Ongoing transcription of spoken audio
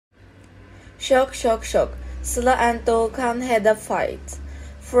Shock, shock, shock. Sıla and Doğukan had a fight.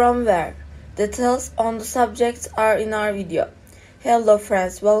 From where? Details on the subject are in our video. Hello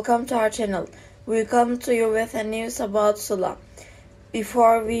friends, welcome to our channel. We come to you with a news about Sıla.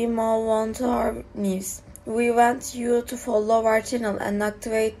 Before we move on to our news, we want you to follow our channel and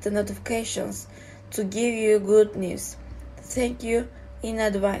activate the notifications to give you good news. Thank you in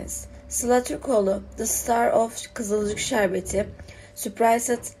advance. Sıla Türkoğlu, the star of Kızılcık Şerbeti,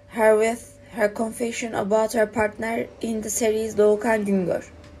 surprised her with her confession about her partner in the series Doğukan Güngör.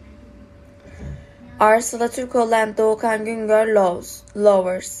 Are Sıla Türkoğlu and Doğukan Güngör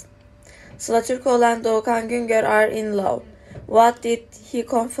lovers? Sıla Türkoğlu and Doğukan Güngör are in love. What did he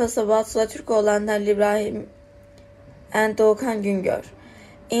confess about Sıla Türkoğlu and Halil İbrahim and Doğukan Güngör?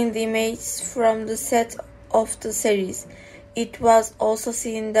 In the images from the set of the series, it was also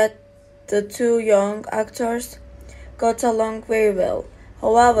seen that the two young actors got along very well.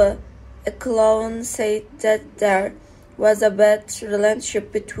 However, a clone said that there was a bad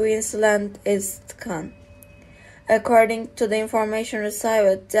relationship between Sıla and Doğukan. According to the information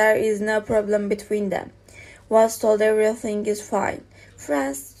received, there is no problem between them. Was told everything is fine.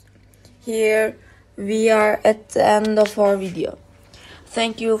 Friends, here we are at the end of our video.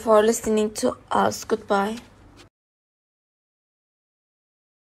 Thank you for listening to us. Goodbye.